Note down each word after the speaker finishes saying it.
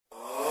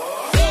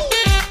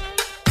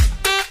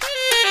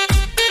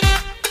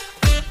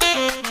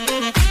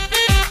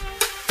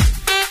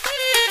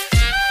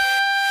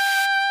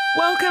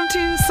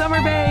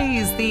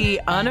is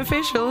the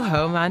unofficial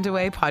Home and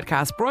Away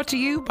podcast brought to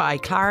you by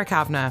Clara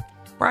Kavanagh,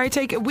 where I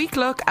take a week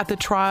look at the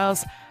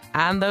trials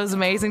and those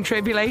amazing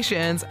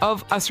tribulations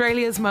of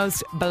Australia's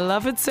most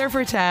beloved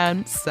surfer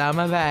town,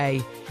 Summer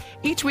Bay.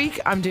 Each week,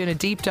 I'm doing a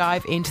deep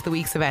dive into the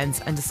week's events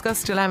and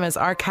discuss dilemmas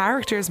our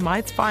characters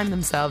might find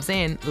themselves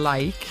in,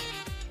 like,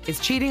 is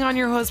cheating on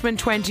your husband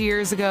 20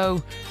 years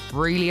ago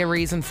really a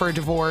reason for a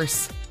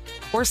divorce?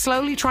 Or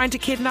slowly trying to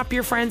kidnap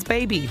your friend's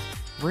baby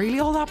really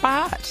all that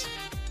bad?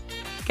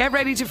 Get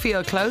ready to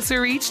feel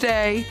closer each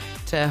day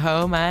to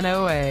Home and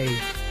Away.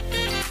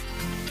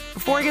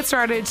 Before I get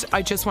started,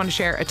 I just want to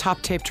share a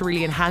top tip to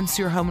really enhance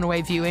your home and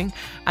away viewing,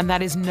 and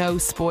that is no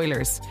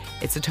spoilers.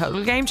 It's a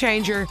total game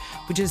changer,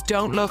 but just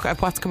don't look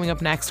at what's coming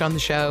up next on the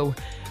show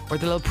or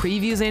the little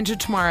previews into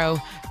tomorrow.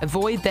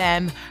 Avoid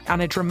them,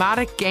 and a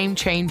dramatic game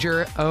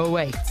changer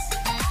awaits.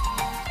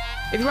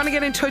 If you want to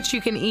get in touch,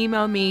 you can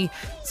email me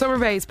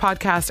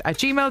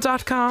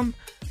summerbayspodcast@gmail.com,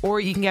 or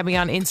you can get me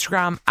on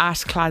Instagram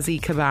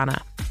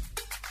 @ClazzyCabana.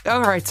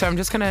 Alright, so I'm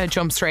just going to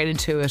jump straight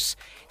into it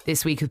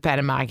this week with Ben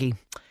and Maggie.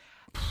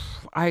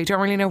 I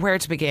don't really know where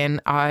to begin.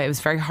 It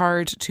was very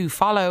hard to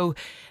follow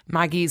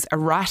Maggie's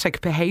erratic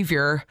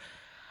behaviour,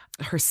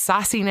 her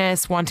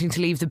sassiness, wanting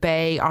to leave the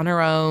bay on her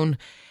own.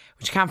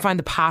 She can't find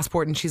the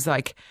passport and she's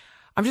like,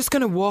 I'm just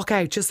going to walk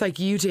out just like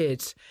you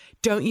did.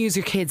 Don't use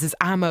your kids as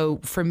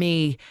ammo for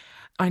me.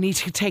 I need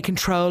to take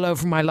control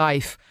over my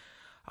life.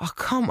 Oh,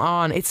 come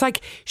on. It's like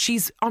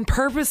she's on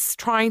purpose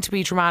trying to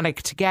be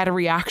dramatic to get a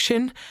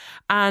reaction.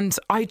 And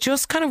I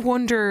just kind of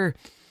wonder,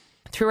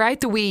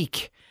 throughout the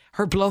week,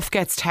 her bluff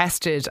gets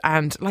tested.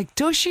 And like,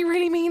 does she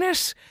really mean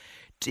it?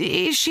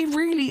 Is she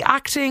really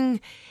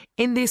acting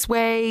in this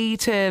way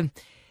to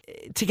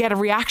get a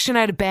reaction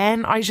out of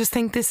Ben? I just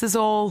think this is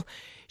all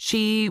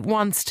she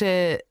wants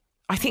to.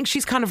 I think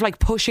she's kind of like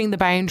pushing the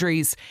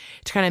boundaries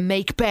to kind of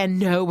make Ben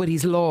know what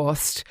he's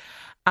lost,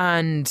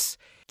 and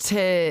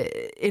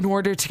in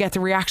order to get the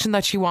reaction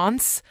that she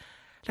wants.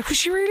 Like, was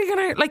she really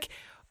gonna, like,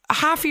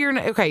 half a year?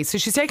 Okay, so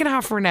she's taking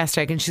half of her nest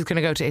egg and she's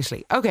gonna go to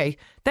Italy. Okay,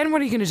 then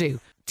what are you gonna do?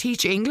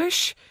 Teach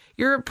English?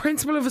 You're a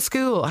principal of a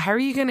school. How are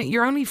you gonna?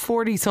 You're only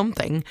 40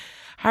 something.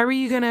 How are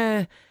you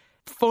gonna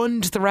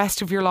fund the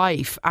rest of your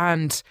life?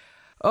 And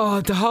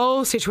the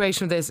whole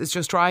situation of this is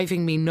just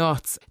driving me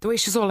nuts. The way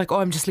she's all like,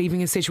 I'm just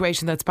leaving a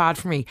situation that's bad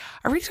for me.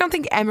 I really don't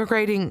think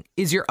emigrating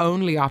is your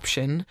only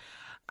option.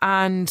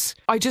 And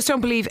I just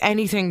don't believe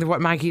anything that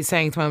what Maggie is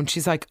saying at the moment.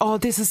 She's like,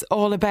 this is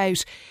all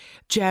about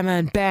Gemma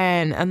and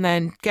Ben, and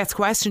then gets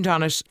questioned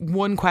on it,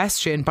 one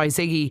question by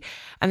Ziggy,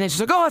 and then she's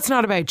like, it's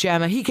not about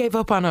Gemma, he gave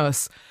up on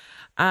us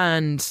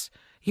and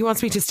he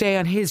wants me to stay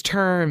on his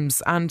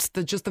terms, and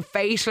the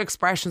facial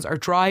expressions are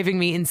driving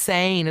me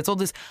insane. It's all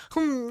this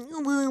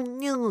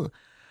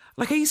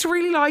like, I used to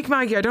really like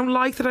Maggie. I don't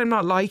like that I'm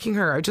not liking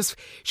her.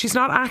 She's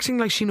not acting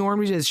like she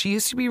normally does. She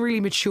used to be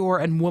really mature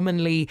and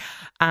womanly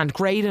and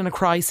great in a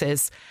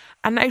crisis,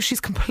 and now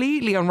she's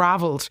completely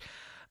unravelled.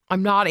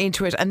 I'm not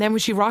into it. And then when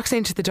she rocks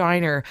into the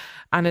diner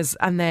and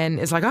then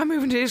is like, I'm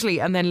moving to Italy,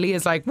 and then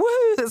Leah's like,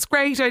 woo, that's a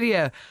great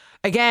idea.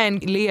 Again,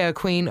 Leah,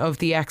 queen of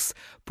the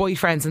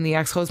ex-boyfriends and the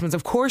ex-husbands,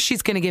 of course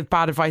she's going to give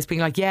bad advice,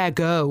 being like, yeah,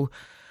 go.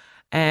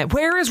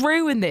 Where is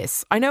Rue in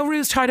this? I know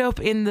Rue's tied up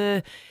in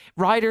the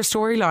Ryder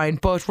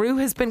storyline, but Rue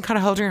has been kind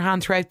of holding her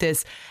hand throughout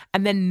this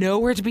and then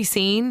nowhere to be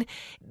seen.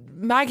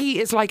 Maggie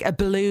is like a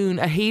balloon,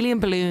 a helium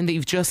balloon that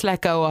you've just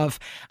let go of,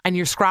 and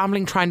you're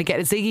scrambling trying to get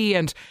it. Ziggy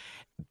and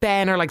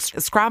Ben are like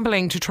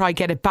scrambling to try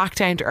get it back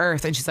down to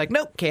earth, and she's like,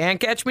 nope, can't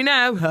catch me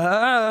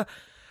now.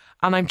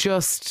 And I'm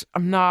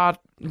not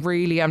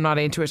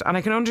into it. And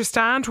I can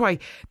understand why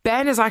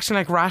Ben is acting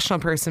like a rational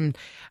person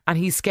and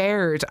he's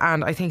scared.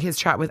 And I think his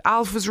chat with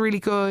Alf was really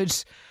good,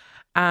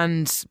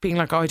 and being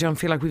like, I don't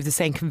feel like we have the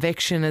same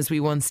conviction as we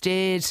once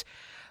did.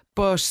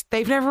 But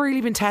they've never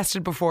really been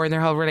tested before in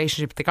their whole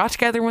relationship. They got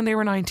together when they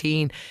were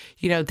 19.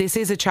 You know, this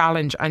is a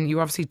challenge, and you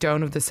obviously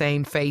don't have the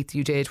same faith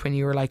you did when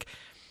you were like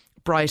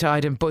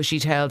bright-eyed and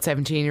bushy-tailed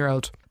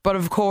 17-year-old. But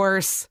of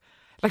course,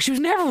 like, she was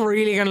never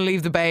really going to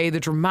leave the bay. The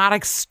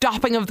dramatic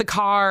stopping of the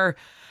car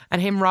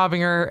and him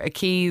robbing her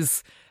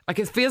keys. Like,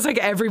 it feels like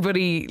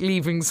everybody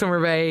leaving Summer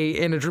Bay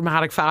in a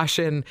dramatic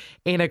fashion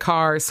in a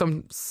car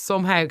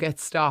somehow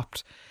gets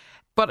stopped.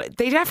 But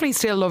they definitely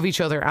still love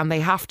each other, and they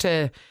have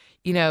to,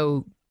 you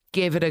know,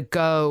 give it a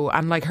go.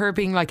 And like her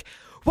being like,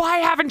 why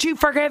haven't you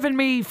forgiven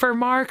me for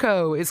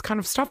Marco? Is kind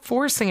of, stop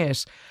forcing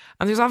it.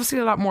 And there's obviously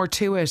a lot more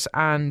to it.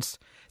 And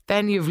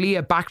then you have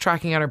Leah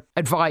backtracking on her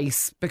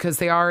advice because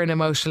they are in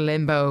emotional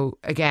limbo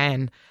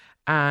again.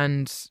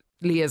 And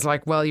Leah's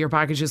like, well, your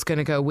baggage is going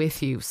to go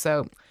with you.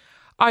 So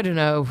I don't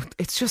know.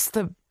 It's just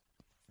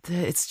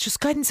it's just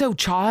getting so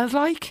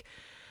childlike.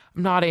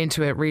 I'm not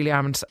into it, really.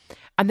 And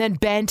then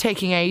Ben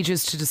taking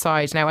ages to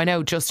decide. Now, I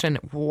know Justin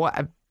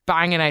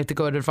banging out the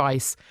good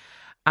advice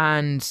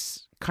and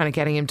kind of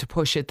getting him to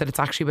push it that it's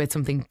actually about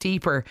something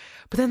deeper.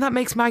 But then that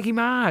makes Maggie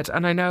mad.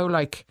 And I know,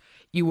 like,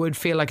 you would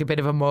feel like a bit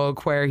of a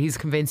mug where he's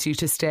convinced you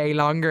to stay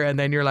longer, and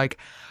then you're like,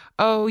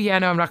 oh yeah,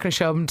 no, I'm not going to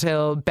show them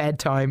until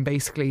bedtime,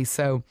 basically.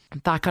 So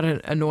that got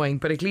annoying.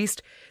 But at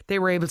least they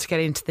were able to get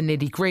into the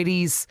nitty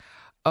gritties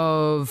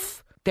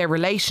of their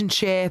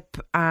relationship.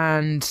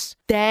 And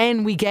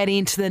then we get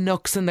into the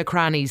nooks and the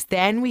crannies.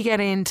 Then we get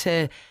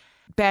into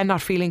Ben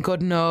not feeling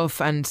good enough,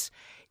 and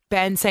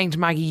Ben saying to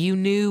Maggie, you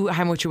knew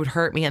how much it would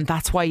hurt me and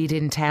that's why you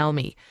didn't tell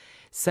me.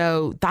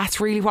 So that's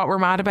really what we're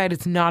mad about.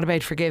 It's not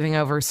about forgiving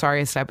over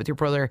sorry I slept with your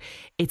brother.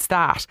 It's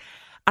that.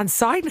 And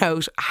side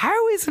note,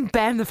 how isn't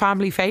Ben the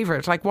family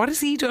favourite? Like, what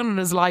has he done in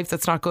his life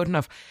that's not good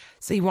enough?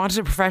 So he wanted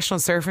a professional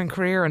surfing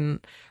career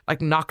and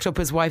like knocked up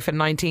his wife at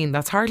 19.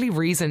 That's hardly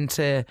reason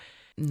to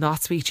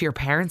not speak to your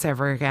parents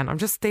ever again.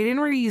 They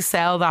didn't really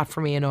sell that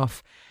for me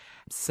enough.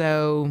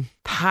 So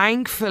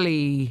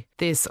thankfully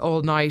this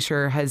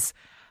all-nighter has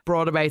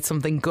brought about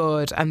something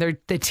good, and they're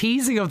the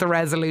teasing of the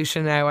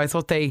resolution now. I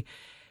thought they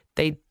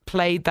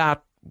played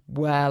that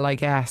well, I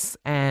guess.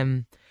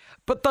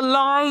 But the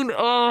line,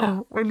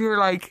 when you're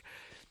like,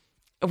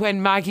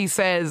 when Maggie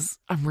says,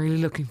 I'm really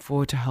looking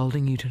forward to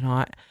holding you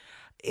tonight.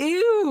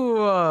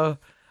 Ew.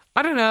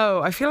 I don't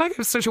know. I feel like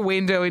it's such a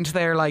window into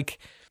their like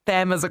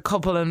them as a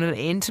couple on an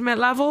intimate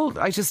level.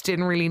 I just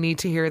didn't really need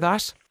to hear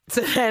that.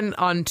 So then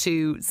on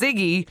to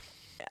Ziggy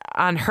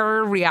and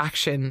her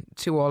reaction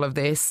to all of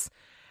this.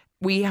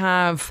 We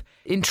have,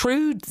 in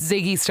true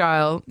Ziggy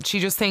style, she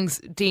just thinks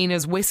Dean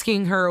is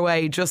whisking her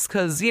away just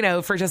because,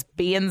 for just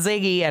being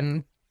Ziggy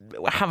and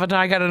haven't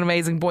I got an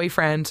amazing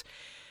boyfriend.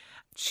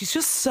 She's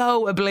just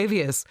so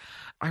oblivious.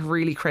 I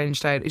really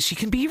cringed out. She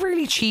can be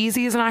really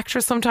cheesy as an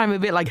actress sometimes, a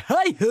bit like,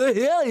 hey, hey,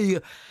 hey.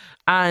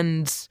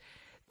 And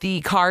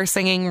the car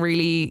singing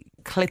really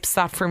clips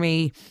that for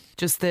me.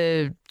 Just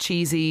the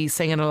cheesy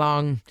singing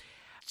along.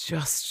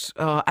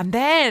 And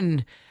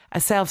then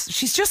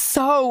she's just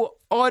so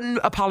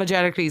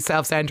unapologetically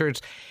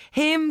self-centered.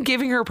 Him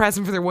giving her a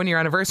present for their 1 year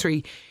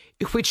anniversary,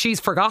 which she's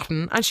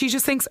forgotten, and she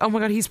just thinks, oh my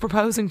God, he's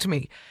proposing to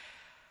me.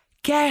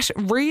 Get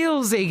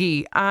real,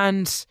 Ziggy.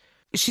 And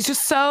she's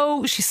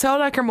so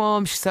like her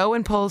mum. She's so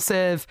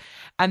impulsive,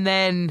 and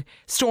then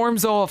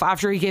storms off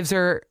after he gives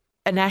her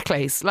a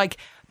necklace. Like,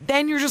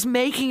 then you're just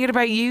making it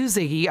about you,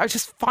 Ziggy. I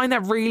just find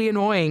that really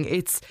annoying.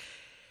 It's,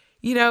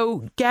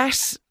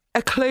 get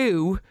a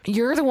clue.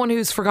 You're the one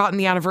who's forgotten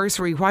the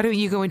anniversary. Why don't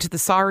you go into the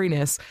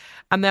sorriness?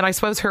 And then I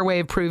suppose her way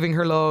of proving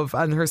her love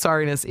and her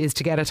sorriness is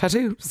to get a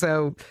tattoo.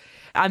 So,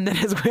 and then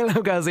as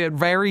Willow goes in,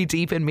 very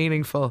deep and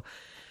meaningful.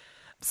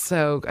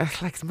 So,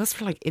 like, it must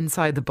be like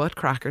inside the butt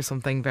crack or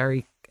something,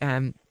 very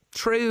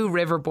true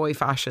River Boy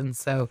fashion.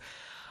 So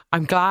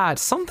I'm glad.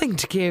 Something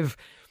to give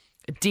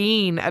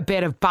Dean a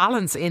bit of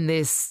balance in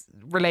this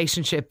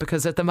relationship,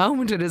 because at the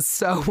moment it is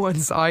so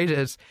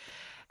one-sided.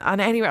 And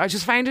anyway, I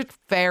just found it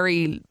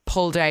very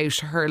pulled out.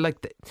 Her,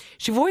 like,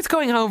 she avoids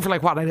going home for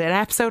like, what, an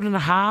episode and a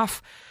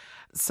half?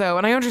 So,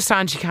 and I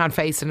understand she can't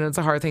face it and it's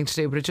a hard thing to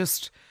do, but it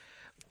just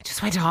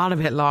went on a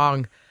bit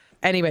long.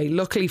 Anyway,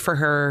 luckily for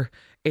her,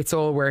 it's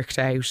all worked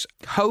out.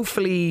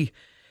 Hopefully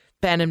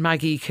Ben and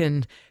Maggie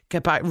can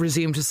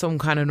resume to some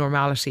kind of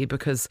normality,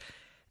 because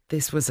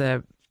this was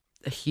a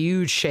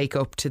huge shake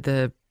up to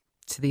the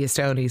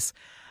Estonies.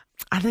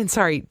 And then,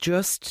 sorry,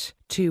 just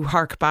to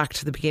hark back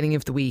to the beginning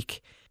of the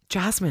week,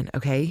 Jasmine,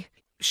 okay,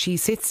 she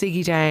sits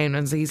Ziggy down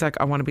and Ziggy's like,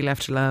 I want to be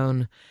left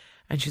alone.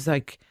 And she's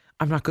like,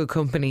 I'm not good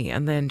company.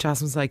 And then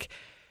Jasmine's like,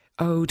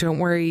 oh, don't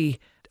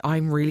worry,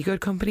 I'm really good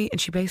company. And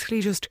she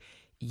basically just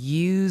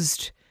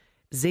used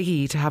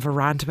Ziggy to have a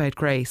rant about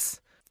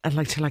Grace and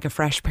like to like a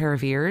fresh pair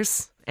of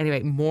ears.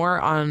 Anyway, more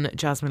on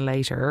Jasmine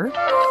later.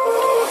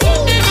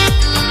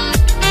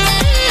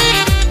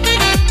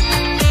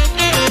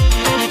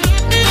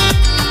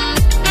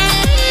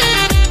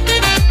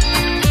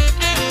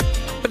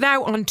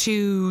 Now on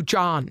to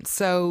John.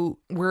 So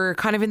we're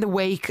kind of in the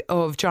wake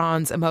of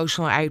John's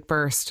emotional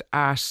outburst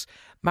at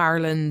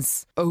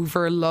Marilyn's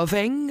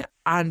over-loving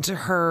and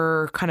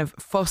her kind of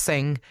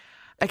fussing.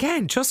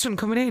 Again, Justin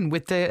coming in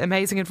with the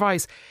amazing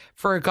advice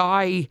for a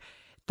guy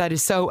that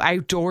is so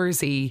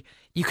outdoorsy,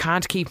 you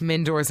can't keep him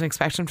indoors and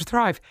expect him to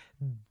thrive.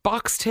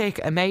 Box tick,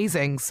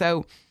 amazing.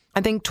 So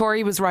I think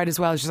Tori was right as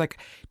well. She's like,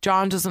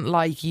 John doesn't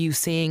like you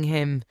seeing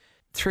him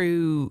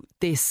through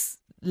this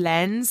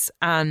lens,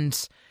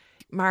 and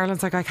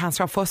Marilyn's like, I can't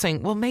stop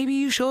fussing. Well, maybe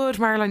you should,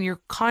 Marilyn. You're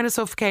kind of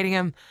suffocating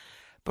him,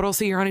 but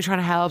also you're only trying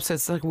to help, so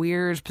it's like a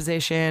weird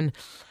position.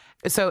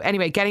 So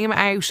anyway, getting him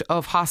out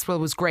of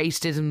hospital was great,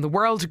 did him the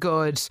world of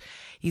good.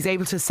 He's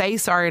able to say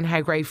sorry and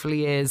how grateful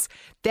he is.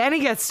 Then he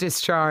gets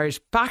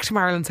discharged, back to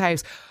Marilyn's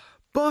house.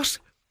 But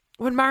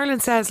when Marilyn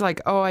says like,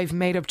 oh, I've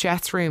made up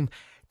Jet's room,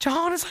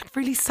 John is like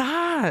really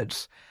sad.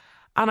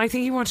 And I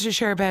think he wanted to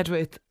share a bed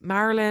with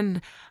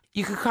Marilyn.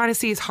 You could kind of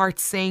see his heart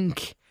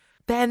sink.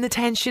 Then the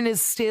tension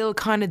is still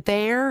kind of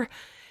there.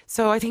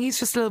 So I think he's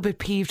just a little bit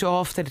peeved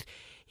off that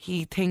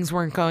things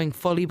weren't going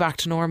fully back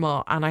to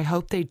normal. And I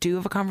hope they do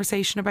have a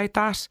conversation about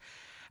that.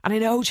 And I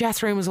know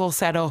Jet's room was all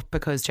set up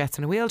because Jet's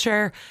in a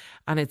wheelchair,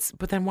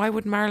 but then why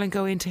wouldn't Marilyn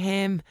go into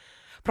him?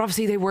 But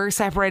obviously they were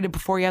separated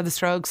before he had the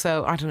stroke,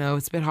 so I don't know,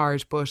 it's a bit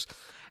hard. But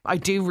I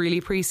do really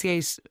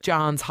appreciate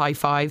John's high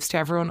fives to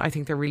everyone. I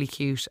think they're really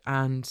cute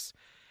and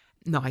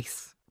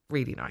nice,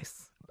 really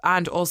nice.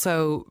 And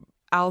also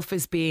Alf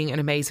is being an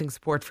amazing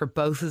support for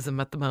both of them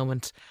at the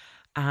moment.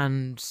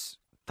 And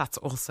that's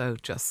also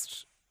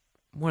just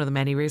one of the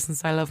many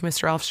reasons I love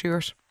Mr. Alf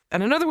Stewart.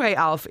 And another way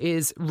Alf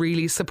is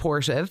really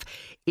supportive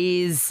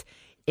is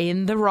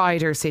in the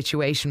Ryder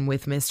situation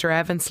with Mr.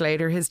 Evan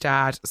Slater, his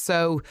dad.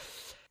 So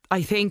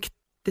I think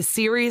the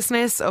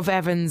seriousness of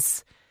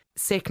Evan's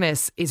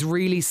sickness is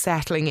really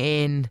settling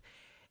in.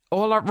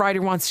 All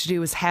Ryder wants to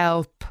do is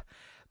help,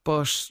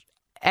 but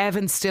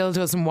Evan still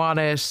doesn't want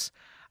it.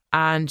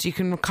 And you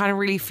can kind of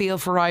really feel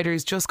for Ryder.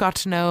 He's just got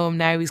to know him.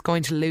 Now he's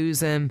going to lose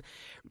him.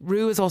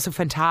 Rue is also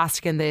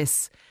fantastic in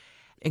this,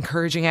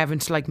 encouraging Evan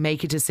to like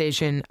make a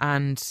decision.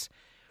 And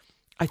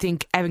I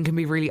think Evan can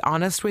be really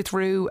honest with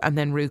Rue, and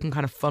then Rue can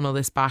kind of funnel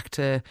this back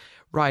to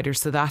Ryder.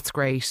 So that's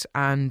great.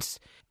 And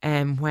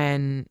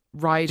when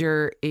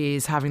Ryder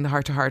is having the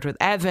heart-to-heart with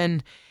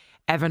Evan,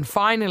 Evan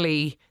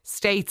finally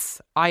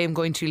states, I am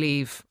going to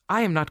leave.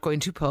 I am not going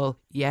to pull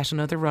yet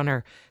another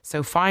runner.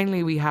 So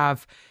finally we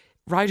have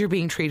Ryder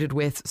being treated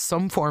with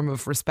some form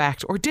of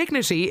respect or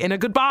dignity in a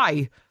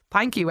goodbye.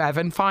 Thank you,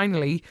 Evan,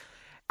 finally.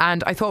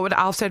 And I thought what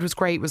Alf said was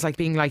great, was like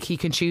being like, he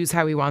can choose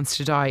how he wants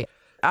to die.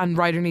 And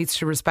Ryder needs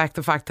to respect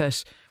the fact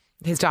that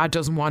his dad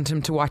doesn't want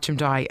him to watch him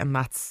die. And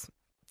that's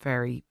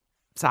very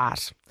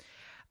sad.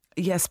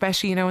 Yeah,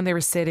 especially, you know, when they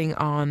were sitting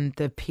on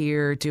the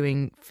pier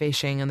doing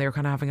fishing and they were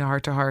kind of having a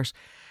heart-to-heart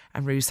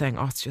and Rue saying,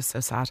 oh, it's just so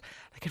sad.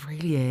 Like, it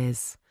really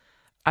is.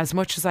 As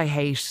much as I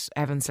hate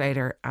Evan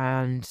Slater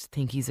and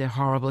think he's a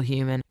horrible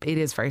human, it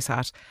is very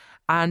sad.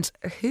 And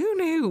who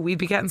knew we'd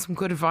be getting some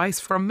good advice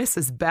from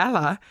Mrs.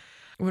 Bella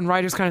when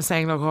Ryder's kind of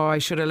saying, like, oh, I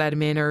should have let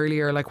him in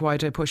earlier. Like, why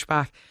did I push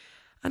back?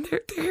 And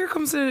here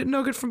comes a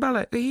nugget from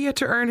Bella. He had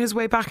to earn his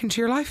way back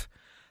into your life.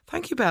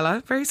 Thank you,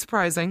 Bella. Very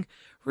surprising.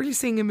 Really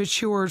seeing a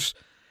matured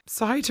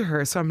side to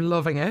her. So I'm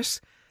loving it.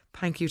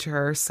 Thank you to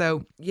her.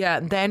 So, yeah,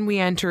 then we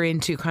enter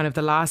into kind of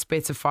the last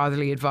bits of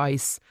fatherly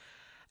advice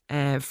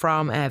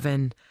from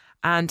Evan.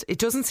 And it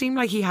doesn't seem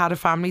like he had a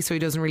family, so he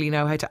doesn't really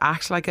know how to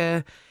act like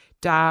a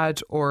dad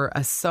or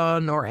a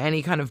son or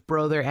any kind of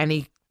brother.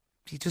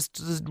 He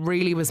just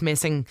really was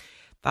missing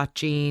that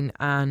gene,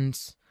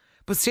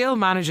 but still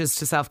manages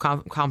to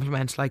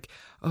self-compliment, like,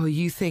 oh,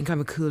 you think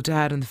I'm a cool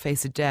dad in the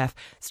face of death.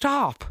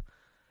 Stop.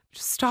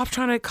 Just stop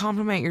trying to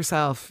compliment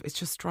yourself. It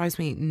just drives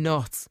me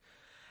nuts.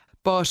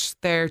 But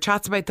their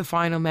chats about the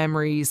final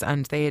memories,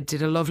 and they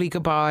did a lovely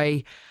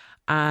goodbye.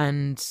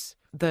 And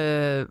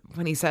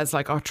when he says,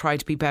 like, oh, try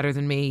to be better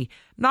than me.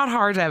 Not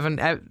hard, Evan.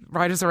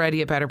 Ryder's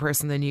already a better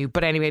person than you.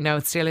 But anyway, no,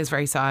 it still is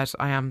very sad.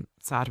 I am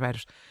sad about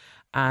it.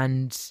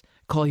 And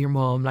call your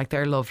mum. Like,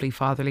 they're lovely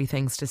fatherly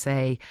things to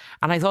say.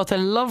 And I thought the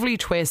lovely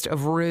twist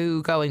of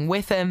Rue going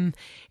with him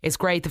is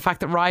great. The fact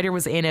that Ryder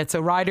was in it.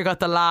 So Ryder got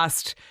the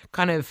last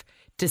kind of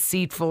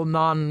deceitful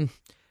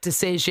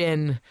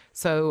non-decision.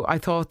 So I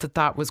thought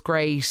that was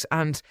great.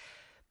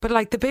 But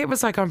like the bit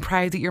was like, I'm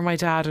proud that you're my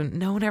dad, and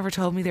no one ever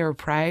told me they were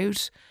proud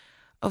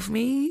of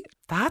me.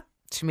 That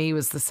to me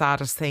was the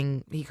saddest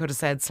thing he could have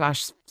said,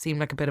 / seemed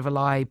like a bit of a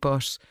lie.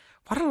 But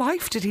what a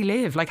life did he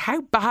live? Like,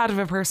 how bad of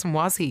a person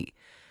was he?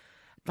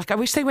 Like, I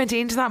wish they went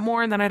into that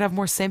more, and then I'd have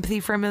more sympathy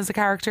for him as a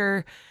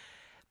character.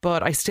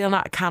 But I still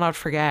cannot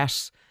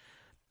forget,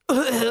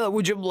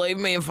 would you believe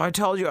me if I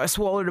told you I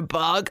swallowed a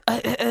bug?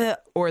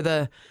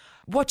 Or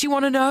what do you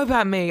want to know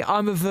about me?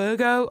 I'm a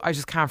Virgo. I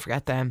just can't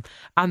forget them.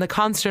 And the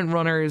constant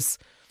runners,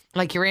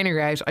 like, you're in or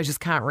out, I just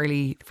can't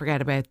really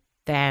forget about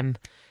them.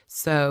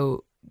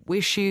 So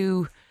wish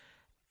you,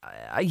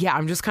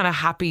 I'm just kind of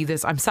happy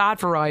I'm sad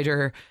for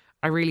Ryder.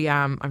 I really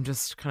am. I'm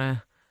just kind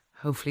of,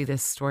 hopefully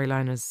this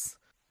storyline is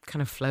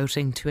kind of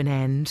floating to an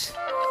end.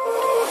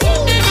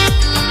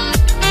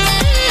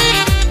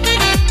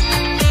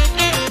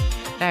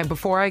 Now,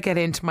 before I get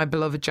into my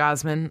beloved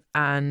Jasmine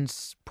and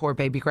poor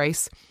baby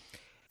Grace,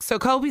 so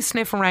Colby's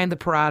sniffing around the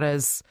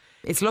paradas.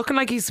 It's looking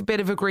like he's a bit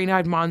of a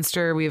green-eyed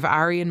monster. We have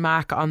Ari and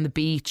Mac on the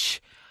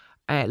beach,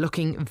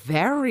 looking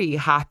very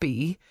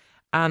happy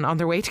and on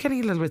their way to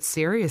getting a little bit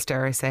serious,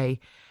 dare I say.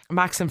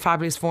 Mac's in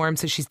fabulous form,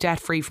 so she's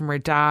debt-free from her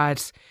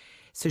dad.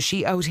 So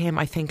she owed him,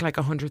 I think, like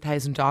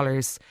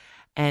 $100,000.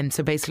 And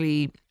so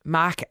basically,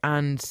 Mac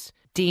and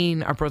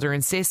Dean are brother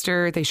and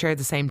sister. They share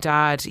the same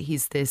dad.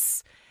 He's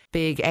this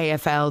big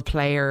AFL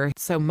player.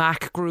 So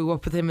Mac grew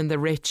up with him in the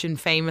rich and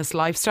famous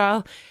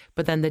lifestyle.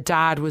 But then the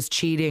dad was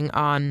cheating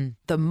on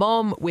the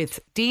mum with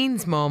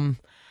Dean's mum.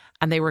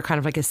 And they were kind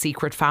of like a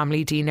secret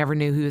family. Dean never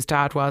knew who his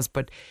dad was,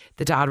 but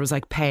the dad was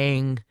like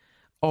paying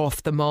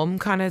off the mum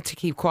kind of to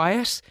keep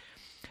quiet.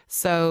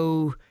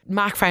 So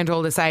Mac found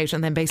all this out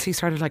and then basically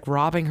started like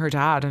robbing her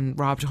dad and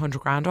robbed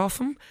 $100,000 off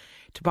him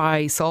to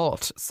buy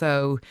salt.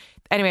 So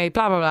anyway,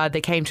 blah, blah, blah. They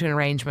came to an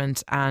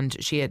arrangement and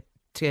she had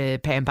to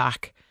pay him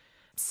back.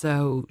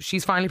 So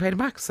she's finally paid him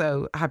back.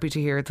 So happy to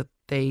hear that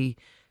they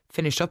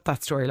finished up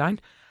that storyline.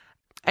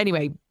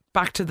 Anyway,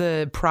 back to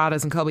the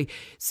Pradas and Colby.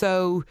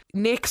 So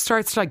Nick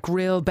starts to like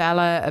grill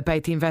Bella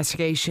about the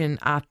investigation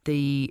at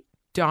the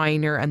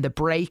diner and the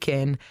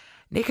break-in.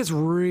 Nick is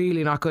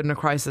really not good in a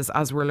crisis,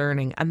 as we're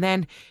learning. And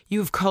then you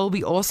have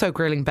Colby also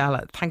grilling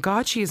Bella. Thank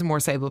God she is in a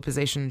more stable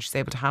position. She's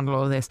able to handle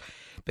all this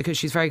because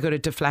she's very good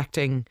at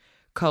deflecting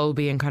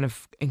Colby and kind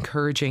of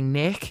encouraging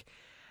Nick.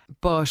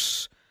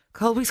 But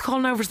Colby's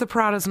calling over to the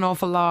Paradas an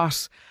awful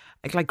lot,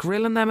 like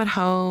grilling them at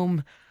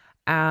home.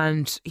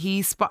 And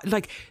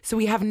so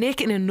we have Nick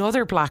in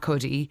another black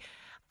hoodie,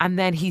 and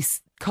then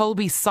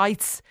Colby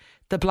sights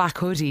the black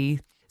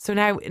hoodie. So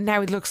now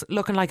it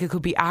looking like it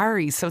could be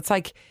Ari's. So it's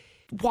like,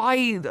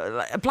 why?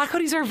 Black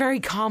hoodies are a very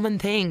common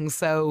thing.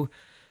 So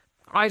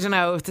I don't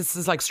know if this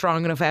is like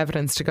strong enough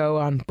evidence to go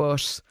on,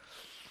 but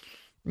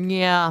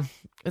yeah,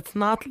 it's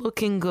not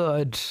looking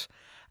good.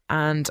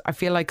 And I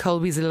feel like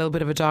Colby's a little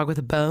bit of a dog with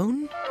a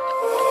bone.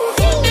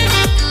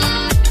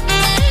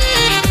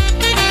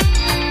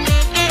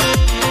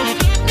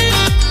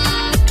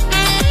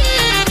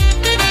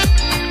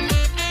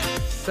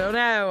 So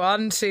now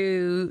on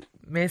to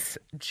Miss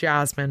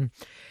Jasmine.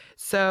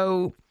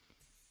 So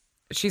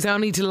she's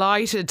only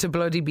delighted to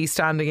bloody be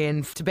standing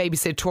in to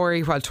babysit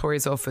Tori while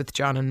Tori's off with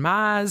John and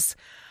Maz.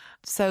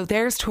 So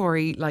there's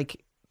Tori,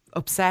 like,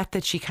 upset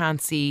that she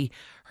can't see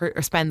her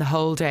or spend the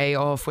whole day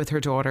off with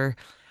her daughter.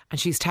 And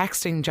she's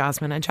texting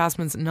Jasmine and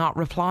Jasmine's not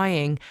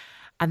replying.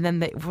 And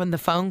then when the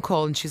phone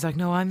call and she's like,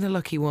 no, I'm the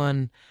lucky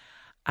one.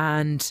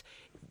 And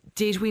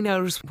did we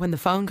notice when the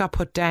phone got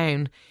put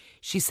down,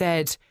 she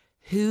said,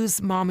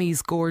 who's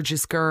mommy's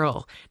gorgeous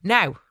girl?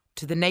 Now,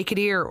 to the naked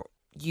ear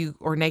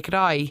or naked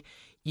eye,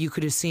 you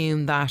could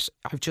assume that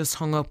I've just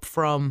hung up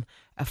from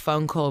a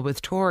phone call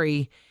with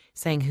Tori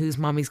saying, who's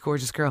mommy's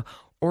gorgeous girl?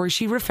 Or is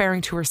she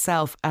referring to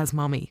herself as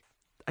mommy?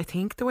 I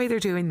think the way they're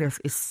doing this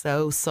is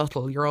so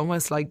subtle. You're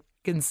almost like,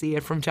 can see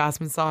it from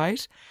Jasmine's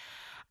side.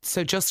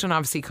 So Justin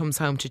obviously comes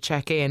home to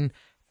check in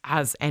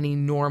as any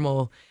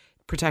normal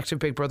protective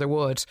big brother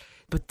would.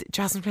 But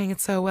Jasmine's playing it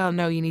so well.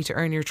 No, you need to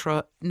earn your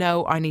trust.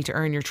 No, I need to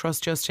earn your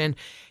trust, Justin.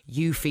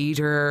 You feed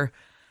her,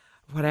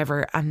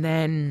 whatever. And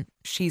then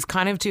she's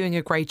kind of doing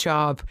a great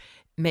job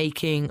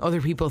making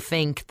other people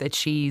think that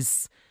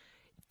she's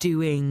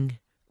doing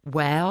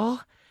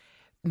well.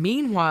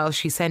 Meanwhile,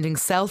 she's sending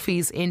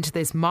selfies into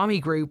this mommy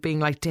group being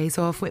like, days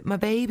off with my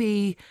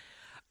baby.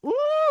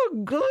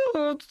 Oh,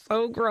 God,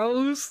 so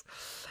gross.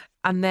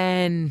 And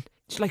then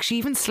she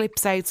even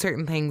slips out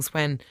certain things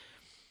when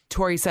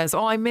Tori says,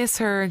 oh, I miss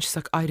her. And she's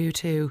like, I do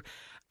too.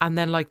 And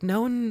then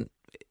no one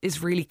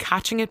is really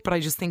catching it. But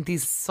I just think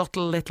these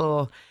subtle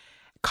little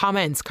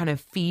comments kind of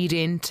feed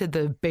into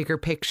the bigger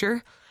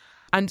picture.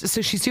 And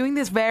so she's doing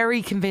this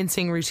very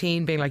convincing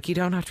routine being like, you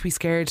don't have to be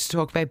scared to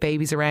talk about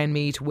babies around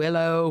me, to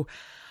Willow.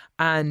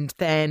 And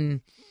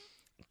then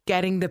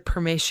getting the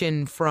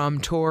permission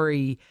from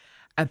Tori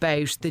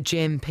about the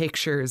gym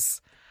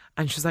pictures.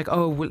 And she's like,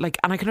 oh,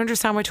 and I can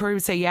understand why Tori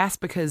would say yes,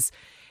 because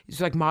it's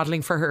like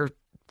modelling for her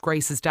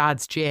Grace's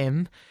dad's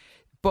gym.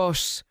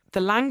 But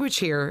the language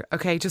here,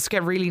 okay, just to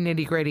get really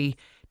nitty gritty,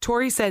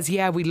 Tori says,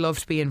 yeah, we'd love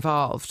to be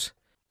involved.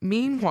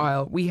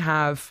 Meanwhile, we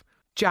have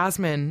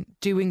Jasmine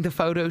doing the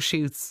photo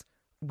shoots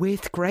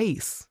with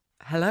Grace.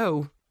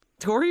 Hello.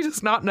 Tori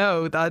does not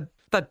know that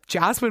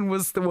Jasmine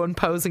was the one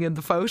posing in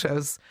the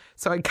photos.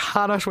 So I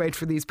cannot wait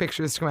for these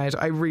pictures to come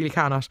out. I really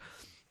cannot.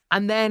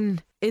 And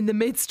then in the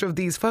midst of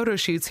these photo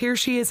shoots, here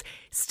she is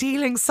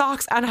stealing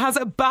socks and has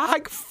a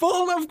bag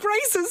full of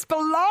Grace's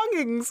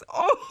belongings.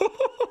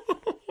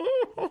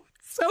 Oh,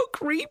 so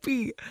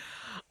creepy.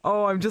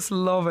 Oh, I just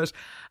love it.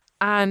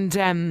 And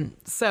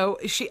so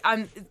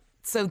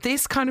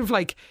this kind of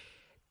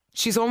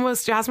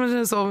Jasmine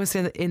is almost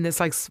in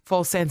this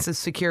false sense of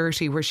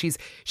security where she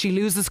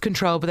loses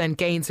control but then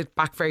gains it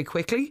back very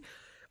quickly,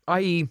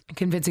 i.e.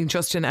 convincing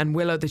Justin and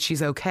Willow that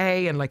she's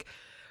okay. And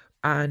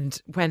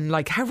when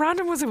how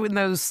random was it when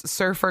those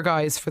surfer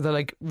guys for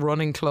the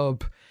running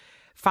club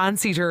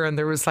fancied her and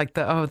there was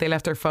they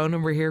left their phone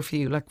number here for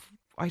you.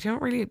 I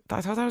thought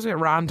that was a bit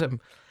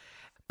random.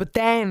 But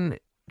then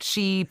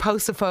she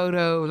posts a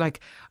photo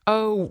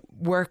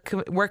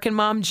working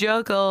mom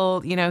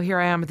juggle, here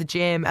I am at the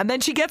gym. And then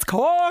she gets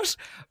caught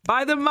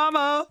by the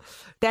mama.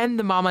 Then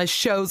the mama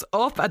shows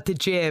up at the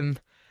gym,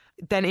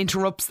 then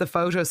interrupts the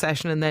photo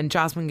session, and then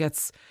Jasmine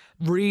gets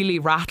really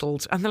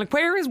rattled. And they're like,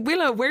 where is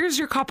Willow? Where's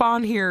your cop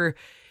on here?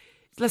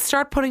 Let's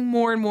start putting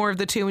more and more of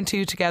the two and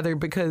two together,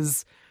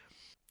 because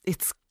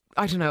it's,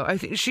 I don't know. I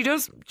think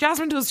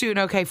Jasmine does do an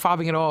okay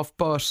fobbing it off,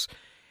 but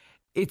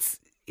it's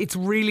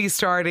really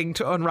starting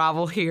to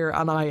unravel here,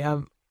 and I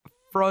am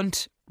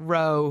front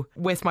row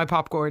with my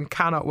popcorn,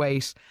 cannot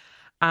wait.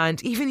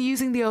 And even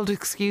using the old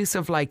excuse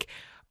of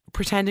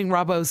pretending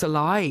Robbo's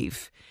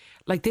alive.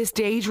 This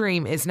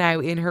daydream is now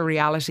in her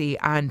reality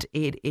and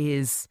it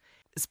is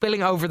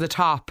spilling over the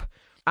top,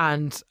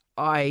 and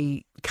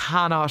I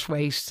cannot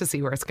wait to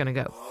see where it's going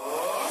to go.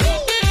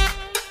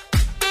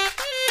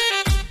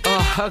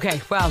 Oh,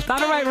 Okay, well,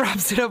 that about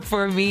wraps it up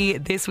for me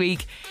this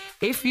week.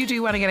 If you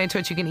do want to get in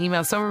touch, you can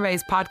email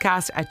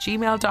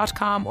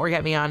summerbayspodcast@gmail.com or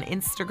get me on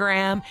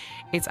Instagram.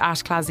 It's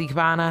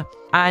 @ClazzyCabana.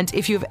 And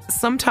if you have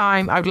some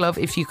time, I would love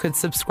if you could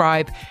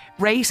subscribe,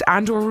 rate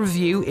and or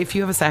review if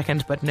you have a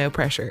second, but no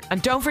pressure.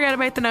 And don't forget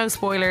about the no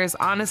spoilers.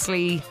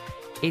 Honestly,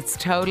 it's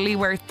totally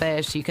worth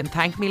it. You can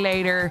thank me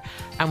later.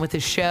 And with a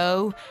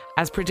show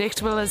as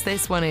predictable as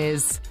this one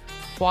is,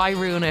 why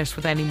ruin it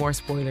with any more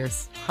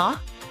spoilers? Huh?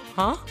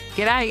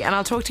 G'day, and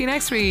I'll talk to you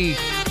next week.